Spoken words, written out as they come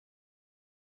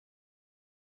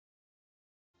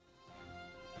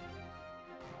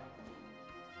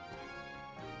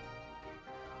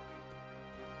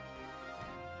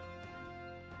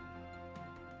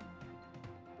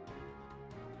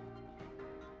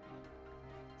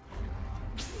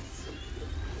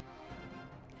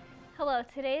Hello,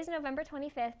 today is November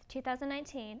 25th,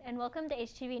 2019, and welcome to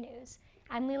HTV News.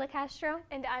 I'm Leila Castro.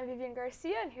 And I'm Vivian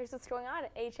Garcia, and here's what's going on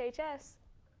at HHS.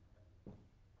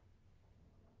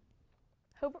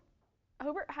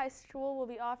 Hobart High School will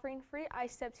be offering free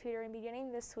I-STEP tutoring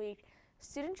beginning this week.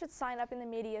 Students should sign up in the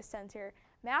Media Center.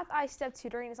 Math I-STEP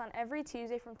tutoring is on every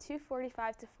Tuesday from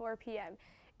 2:45 to 4 p.m.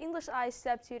 English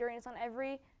I-STEP tutoring is on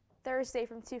every Thursday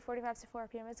from 2:45 to 4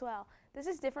 p.m. as well. This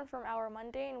is different from our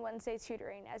Monday and Wednesday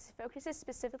tutoring, as it focuses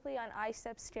specifically on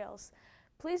I-STEP skills.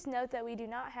 Please note that we do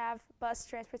not have bus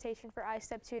transportation for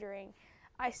I-STEP tutoring.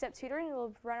 I-STEP tutoring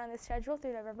will run on the schedule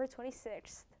through November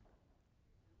 26th.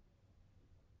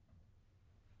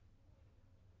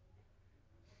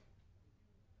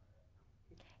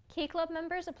 Key Club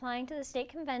members applying to the state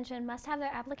convention must have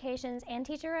their applications and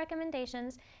teacher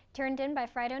recommendations turned in by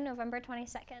Friday, November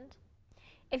 22nd.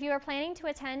 If you are planning to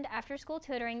attend after-school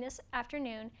tutoring this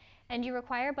afternoon and you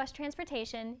require bus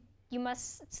transportation, you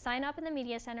must sign up in the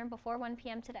Media Center before 1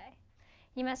 p.m. today.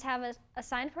 You must have a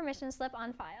signed permission slip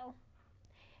on file.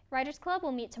 Writers Club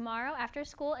will meet tomorrow after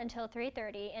school until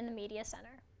 3:30 in the Media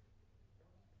Center.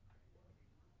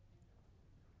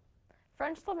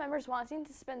 French Club members wanting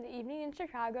to spend the evening in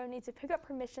Chicago need to pick up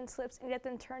permission slips and get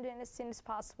them turned in as soon as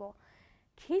possible.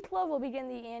 Key Club will begin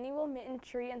the annual Mitten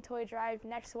Tree and Toy Drive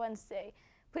next Wednesday.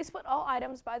 Please put all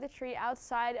items by the tree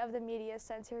outside of the Media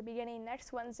Center beginning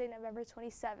next Wednesday, November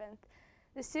 27th.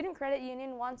 The Student Credit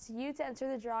Union wants you to enter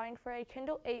the drawing for a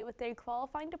Kindle 8 with a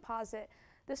qualifying deposit.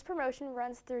 This promotion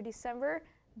runs through December.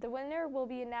 The winner will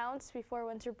be announced before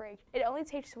winter break. It only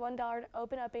takes $1 to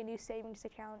open up a new savings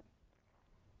account.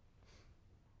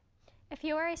 If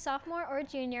you are a sophomore or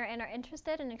junior and are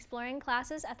interested in exploring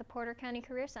classes at the Porter County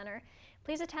Career Center,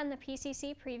 please attend the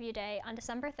PCC Preview Day on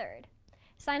December 3rd.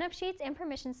 Sign-up sheets and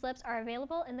permission slips are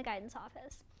available in the guidance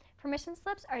office. Permission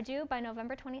slips are due by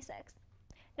November 26th.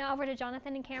 Now over to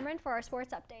Jonathan and Cameron for our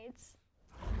sports updates.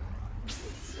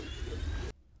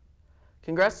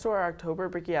 Congrats to our October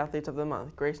Bricky Athletes of the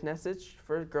Month: Grace Nessich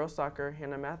for girls soccer,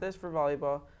 Hannah Mathis for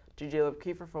volleyball, GJ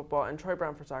Lipke for football, and Troy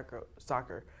Brown for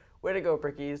soccer. Way to go,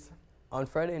 Brickies! On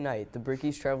Friday night, the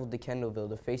Brickies traveled to Kendallville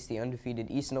to face the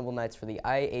undefeated East Noble Knights for the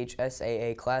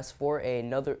IHSAA Class 4A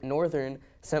Northern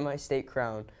Semi-State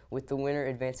Crown, with the winner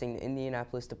advancing to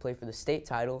Indianapolis to play for the state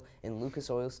title in Lucas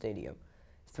Oil Stadium.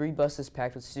 3 buses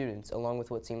packed with students, along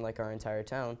with what seemed like our entire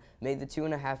town, made the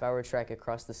 2.5-hour trek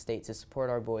across the state to support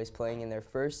our boys playing in their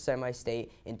first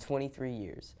semi-state in 23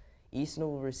 years. East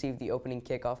Noble received the opening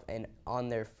kickoff, and on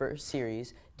their first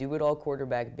series, do-it-all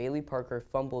quarterback Bailey Parker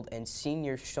fumbled and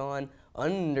senior Sean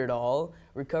Underdahl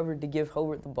recovered to give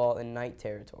Hobart the ball in Knight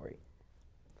territory.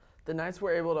 The Knights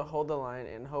were able to hold the line,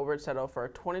 and Hobart settled for a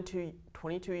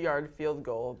 22-yard field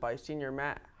goal by senior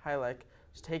Matt Heileck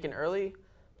to take an early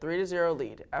 3-0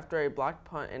 lead. After a blocked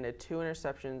punt and 2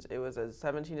 interceptions, it was a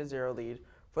 17-0 lead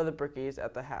for the Brickies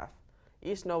at the half.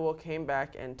 East Noble came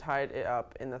back and tied it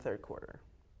up in the third quarter.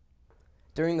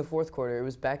 During the fourth quarter, it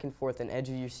was back and forth an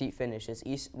edge-of-your-seat finish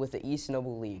with the East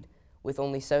Noble lead. With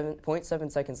only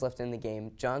 7.7 seconds left in the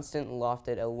game, Johnston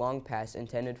lofted a long pass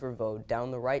intended for Vode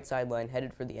down the right sideline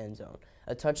headed for the end zone.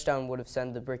 A touchdown would have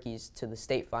sent the Brickies to the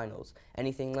state finals.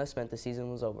 Anything less meant the season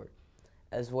was over.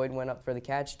 As Void went up for the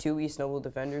catch, 2 East Noble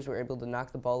defenders were able to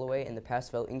knock the ball away and the pass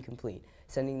fell incomplete,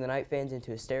 sending the Knight fans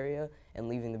into hysteria and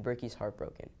leaving the Brickies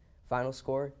heartbroken. Final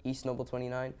score, East Noble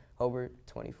 29, Hobart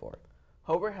 24.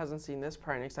 Hobart hasn't seen this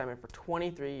pride and excitement for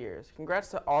 23 years. Congrats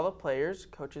to all the players,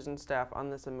 coaches, and staff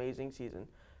on this amazing season.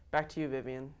 Back to you,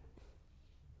 Vivian.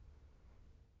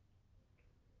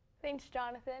 Thanks,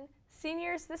 Jonathan.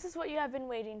 Seniors, this is what you have been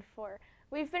waiting for.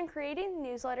 We've been creating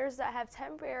newsletters that have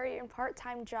temporary and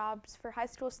part-time jobs for high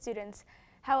school students.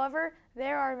 However,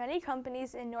 there are many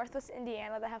companies in Northwest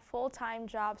Indiana that have full-time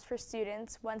jobs for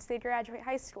students once they graduate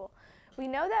high school. We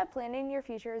know that planning your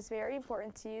future is very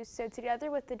important to you, so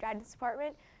together with the guidance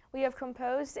department, we have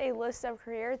composed a list of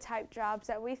career-type jobs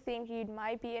that we think you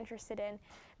might be interested in.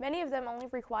 Many of them only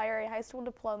require a high school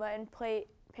diploma and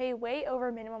pay way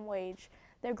over minimum wage.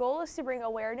 Their goal is to bring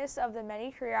awareness of the many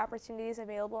career opportunities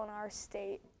available in our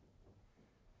state.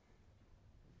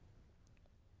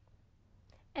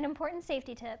 An important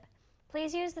safety tip: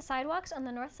 please use the sidewalks on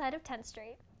the north side of 10th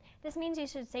Street. This means you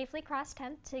should safely cross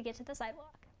 10th to get to the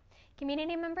sidewalk.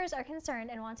 Community members are concerned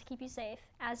and want to keep you safe,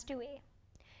 as do we.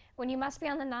 When you must be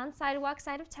on the non-sidewalk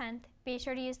side of 10th, be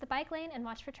sure to use the bike lane and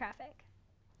watch for traffic.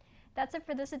 That's it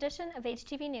for this edition of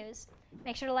HTV News.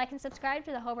 Make sure to like and subscribe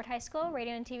to the Hobart High School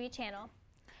radio and TV channel.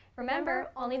 Remember,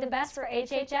 only the best for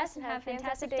HHS, and have a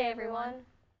fantastic day, everyone.